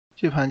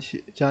这盘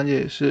棋讲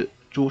解是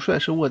主帅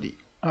是卧底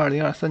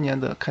，2023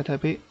年的开泰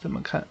杯怎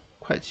么看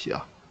快棋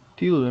啊？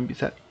第6轮比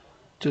赛，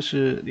这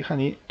是李翰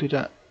林对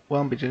战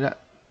汪北之战，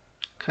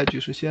开局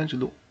是先指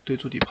路对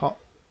出底炮，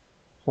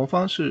红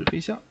方是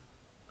飞象，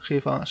黑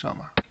方上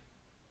马，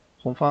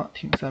红方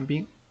挺3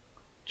兵，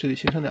这里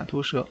形成2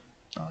头蛇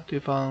啊，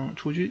对方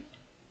出车，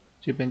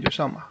这边就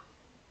上马，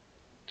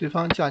对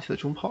方架起了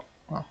中炮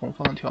啊，红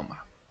方跳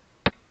马，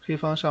黑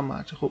方上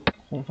马之后，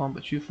红方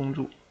把车封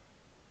住。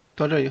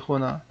到这以后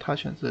呢，他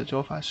选择的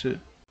招法是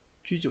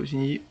车9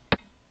进1，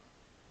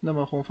那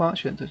么红方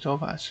选择招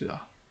法是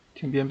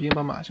挺边兵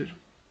把马制住，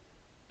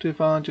对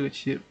方这个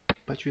棋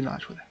把车拿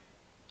出来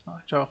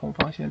啊，这儿红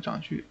方先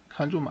长车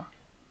看住马，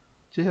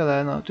接下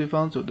来呢，对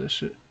方走的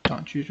是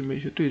长车准备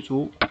去对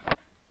卒，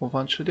红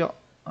方吃掉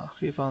啊，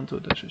黑方走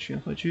的是巡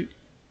河车，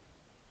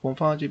红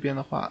方这边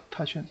的话，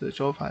他选择的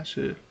招法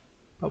是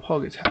把炮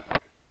给踩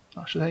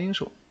啊，失态应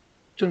手，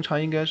正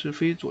常应该是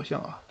飞左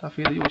象啊，他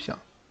飞的右象。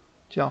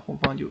这样红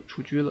方就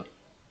出车了。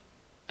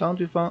当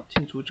对方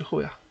进卒之后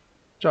呀，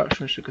这儿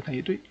顺势跟他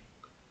一对，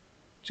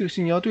这个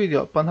棋你要对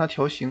掉，帮他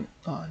调形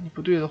啊，你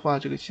不对的话，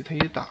这个棋他一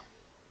打，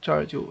这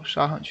儿就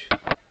杀上去。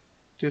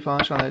对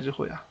方上来之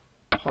后呀，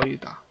炮一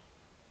打，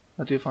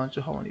那对方只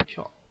好往里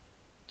跳。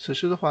此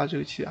时的话，这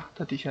个棋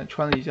他底线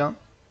穿了一将，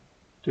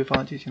对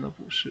方进行了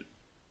补士。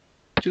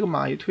这个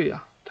马一退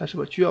他是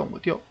把车要抹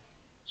掉，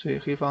所以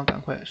黑方赶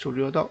快守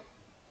着要到。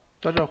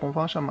到这儿红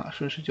方上马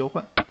顺势交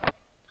换，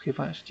黑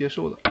方也是接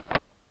受了。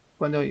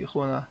换掉以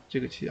后呢，这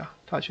个棋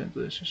他选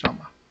择的是上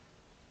马，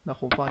那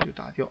红方就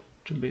打掉，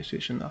准备随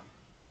时呢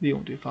利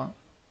用对方。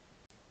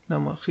那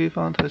么黑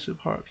方他是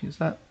炮2平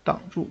3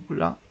挡住不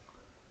让，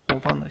红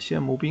方呢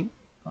先谋兵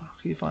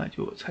黑方也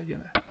就踩进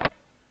来。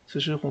此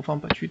时红方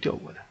把车调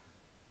过来，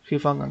黑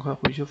方赶快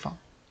回去防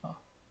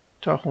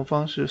这儿红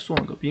方是送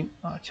了个兵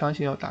强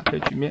行要打开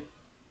局面。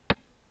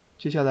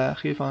接下来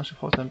黑方是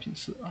炮3平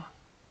4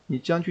你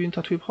将军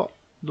他推炮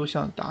落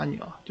象打你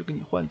就跟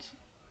你换子。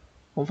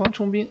红方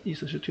冲兵，意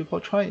思是推炮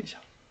穿一下，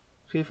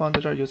黑方在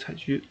这儿就踩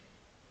车，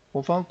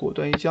红方果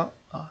断一将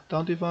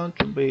当对方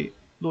准备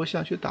落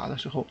象去打的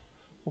时候，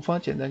红方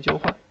简单交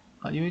换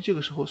因为这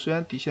个时候虽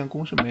然底线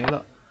攻势没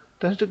了，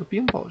但是这个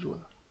兵保住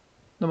了。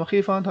那么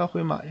黑方他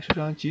回马也是非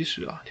常及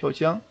时跳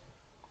将，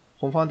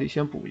红方得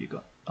先补一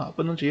个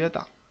不能直接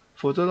打，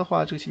否则的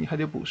话这个棋你还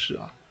得补士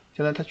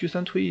现在他车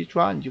3推1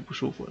抓你就不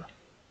舒服了。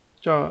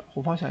这儿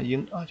红方想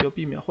赢就要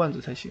避免换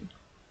子才行。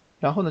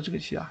然后呢，这个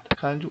棋他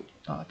看住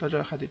到这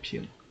儿还得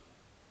平，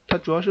他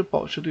主要是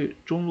保持对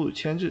中路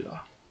牵制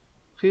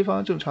黑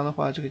方正常的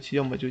话，这个棋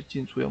要么就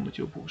进卒，要么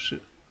就补士，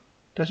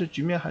但是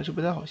局面还是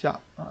不太好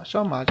下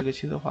上马这个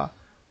棋的话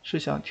是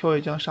想跳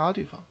一将杀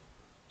对方，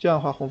这样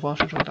的话红方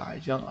顺手打一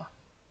将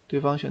对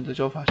方选择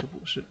招法是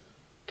补士，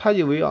他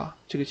以为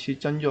这个棋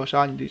将军要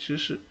杀你得吃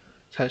士，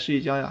踩士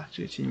一将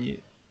这个棋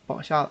你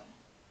保下了，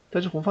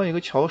但是红方有个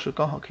巧手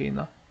刚好可以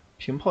呢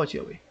平炮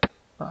解围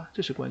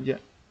这是关键。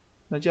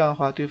那这样的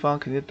话，对方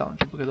肯定挡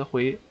住不给他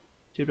回，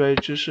这边一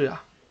支士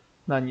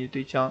那你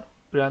得将，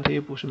不然他一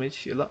补士没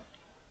棋了。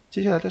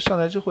接下来他上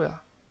来之后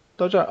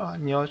到这儿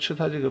你要吃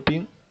他这个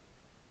兵，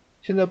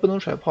现在不能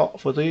甩炮，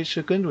否则一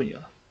吃跟住你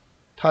了，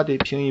他得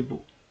平一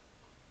补。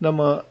那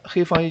么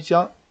黑方一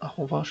将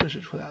红方顺势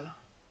出来了，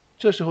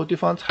这时候对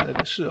方踩了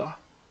个士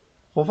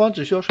红方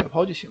只需要甩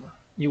炮就行了，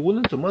你无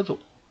论怎么走，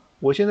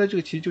我现在这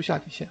个棋就下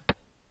底线，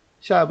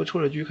下一步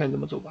抽着车看你怎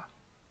么走吧。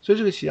所以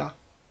这个棋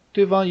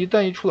对方一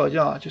旦一出老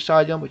将就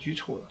杀一将把车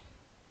抽了，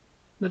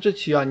那这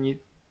棋你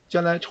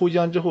将来抽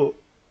将之后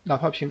哪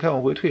怕平开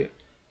往回退，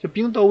这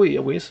兵到位也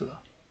围死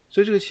了，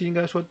所以这个棋应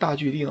该说大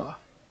局定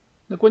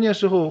那关键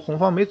时候红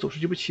方没走出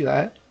这步棋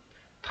来，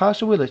他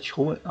是为了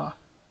求稳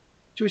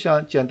就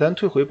想简单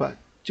退回把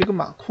这个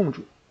马控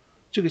住，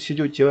这个棋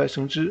就节外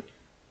生枝。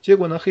结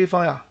果呢黑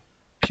方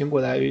平过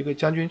来有一个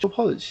将军抽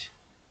炮的棋，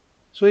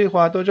所以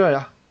话到这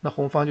儿那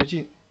红方就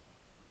进，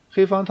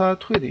黑方他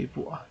退了一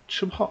步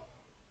吃炮，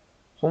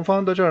红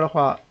方到这儿的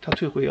话他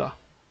退回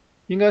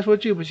应该说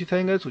这步棋他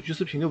应该走车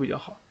4平6比较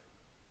好。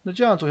那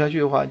这样走下去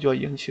的话就要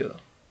赢棋了，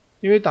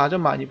因为打着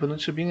马你不能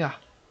吃兵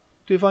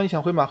对方你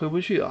想回马回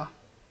不去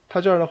他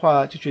这儿的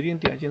话就决定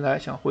点进来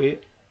想回，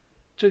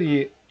这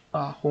里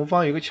红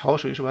方有个巧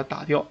手是把它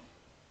打掉，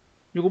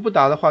如果不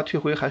打的话退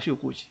回还是有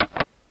顾忌，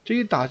这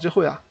一打之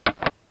后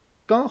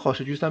刚好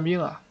是车3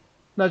兵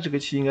那这个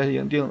棋应该是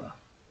赢定了。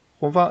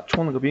红方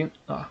冲了个兵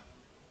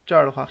这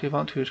儿的话黑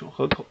方退守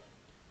河口，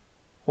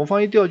红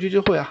方一掉车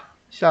之后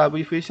下一步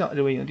一飞象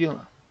认为赢定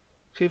了，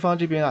黑方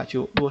这边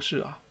就落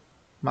士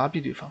麻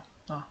痹对方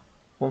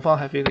红方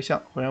还飞个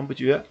象浑然不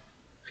觉，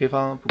黑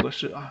方补个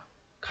士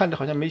看着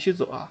好像没棋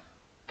走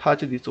他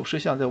这里走士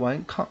象在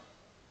顽抗。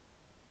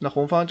那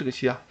红方这个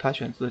棋他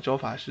选择的招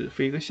法是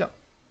飞一个象，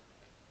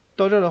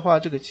到这儿的话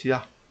这个棋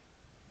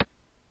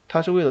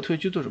他是为了退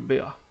车做准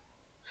备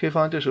黑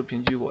方这时候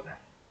平车过来，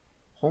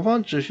红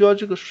方只需要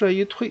这个帅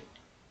一退，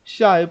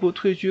下一步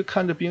退车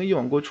看着兵一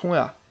往过冲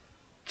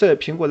再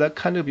平过来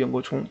看这个兵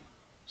过冲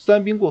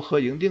，3兵过河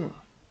赢定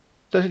了。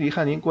但是李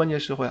翰林关键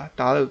时候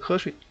打了个瞌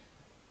睡，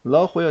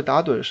老虎要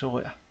打盹的时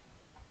候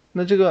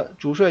那这个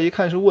主帅一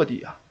看是卧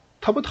底啊，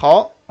他不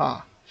逃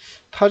啊，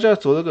他这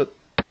走了个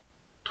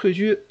退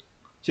车，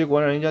结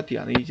果让人家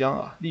点了一将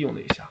啊，利用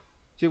了一下，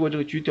结果这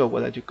个车调过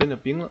来就跟着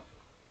兵了。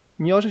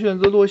你要是选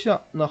择落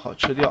象，那好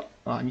吃掉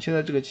啊！你现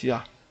在这个棋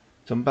啊，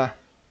怎么办？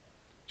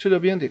吃着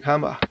兵得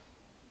看吧。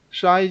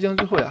杀一将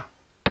之后呀，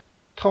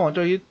他往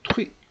这一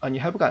退啊，你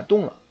还不敢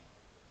动了。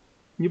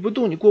你不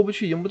动，你过不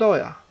去，赢不到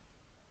呀。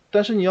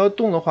但是你要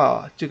动的话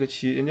啊，这个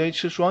棋人家一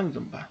吃双，你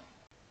怎么办？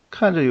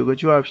看着有个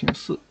车2平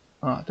4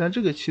啊，但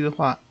这个棋的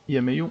话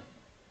也没用，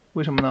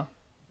为什么呢？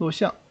落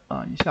象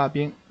啊，你下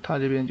兵，他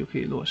这边就可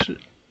以落士。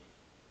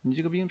你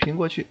这个兵平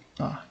过去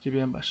啊，这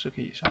边把士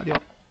可以杀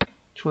掉，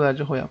出来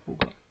之后呀补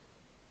个。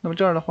那么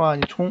这儿的话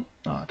你冲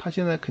啊，他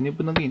现在肯定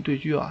不能给你对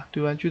车啊，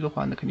对完车的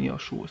话那肯定要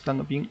输3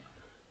个兵。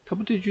他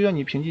不对车让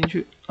你平进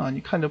去啊，你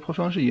看着破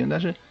双士赢，但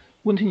是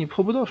问题你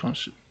破不到双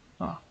士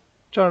啊。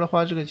这儿的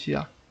话这个棋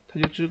啊，他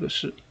就支个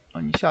士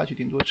啊，你下去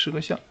顶多吃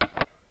个象，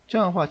这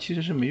样的话其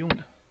实是没用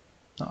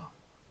的啊。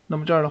那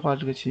么这儿的话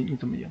这个棋你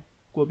怎么赢？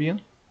过兵，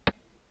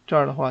这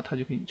儿的话他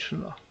就给你吃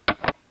了。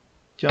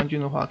将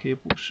军的话可以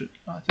补士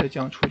啊，再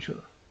将出去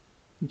了，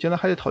你将来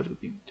还得逃这个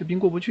兵，这兵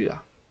过不去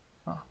啊。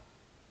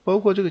包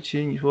括这个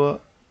棋，你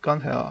说刚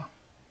才啊，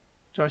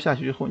这儿下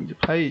去之后，你就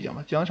拍一将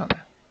把将上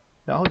来，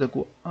然后再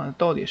过啊，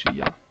道理也是一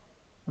样。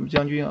那么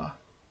将军啊，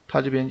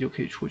他这边就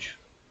可以出去，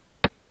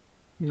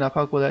你哪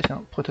怕过来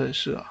想破他的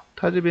士啊，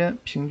他这边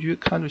平车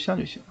看住象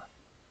就行了。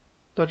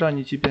到这儿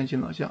你即便进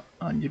老将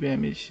啊，你这边也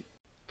没棋，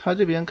他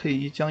这边可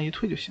以一将一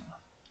退就行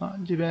了啊。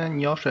你这边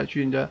你要甩车，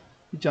人家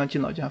一将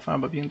进老将，反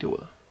而把兵丢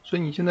了。所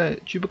以你现在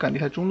车不敢离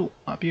开中路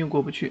啊，兵又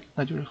过不去，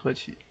那就是和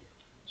棋。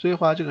所以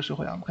话这个时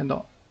候呀，我们看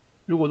到。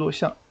如果落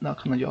象，那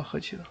可能就要和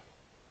棋了。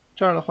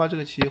这儿的话，这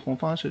个棋红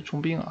方是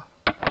冲兵啊，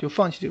就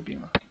放弃这个兵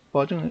了，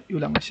保证有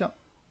2个象，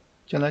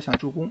将来想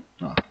助攻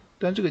啊。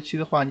但这个棋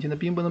的话，你现在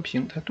兵不能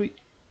平才对，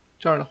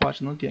这儿的话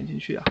只能点进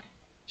去啊，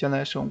将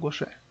来是往过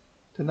甩，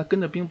但他跟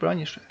着兵不让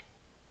你甩，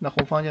那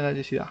红方将来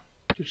这些啊，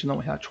就只能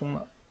往下冲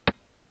了。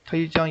他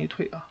一将一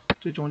退啊，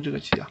最终这个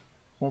棋啊，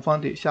红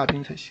方得下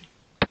兵才行。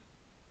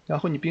然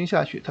后你兵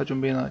下去，他准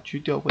备呢车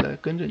调过来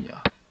跟着你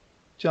啊，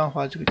这样的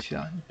话这个棋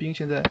啊，你兵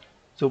现在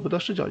走不到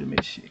视角就没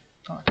棋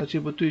啊，他这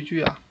步对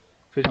车啊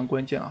非常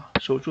关键啊，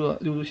守住了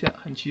6路线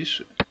很及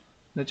时。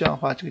那这样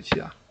的话这个棋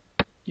啊，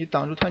你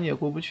挡住他你也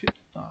过不去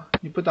啊，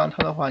你不挡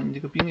他的话你这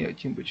个兵也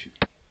进不去，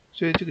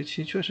所以这个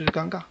棋确实是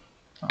尴尬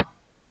啊。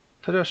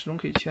他这始终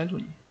可以牵住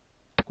你，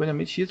关键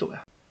没棋走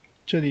呀。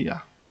这里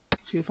呀，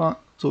黑方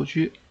走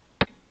车，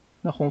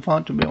那红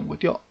方准备往过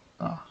调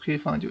啊，黑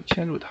方就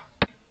牵住他，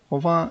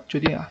红方决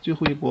定啊最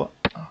后一搏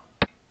啊，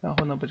然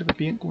后呢把这个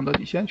兵拱到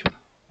底线去了。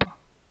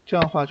这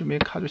样的话准备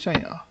卡住象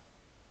眼啊，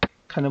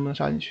看能不能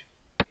杀进去。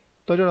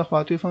到这儿的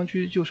话，对方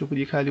车就是不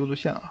离开6路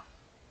线啊。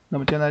那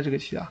么将来这个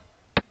棋啊，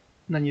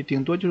那你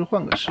顶多就是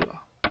换个士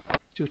啊，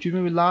这个车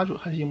兵被拉住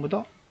还是赢不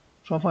到，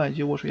双方也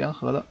就握手言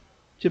和了。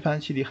这盘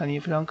棋李翰林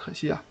非常可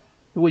惜啊，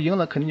如果赢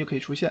了肯定就可以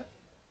出线，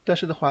但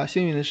是的话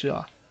幸运的是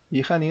啊，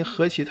李翰林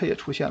和棋他也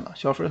出现了，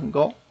小分很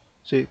高，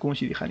所以恭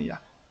喜李翰林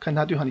啊，看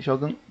他对上李少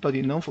庚到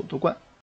底能否夺冠。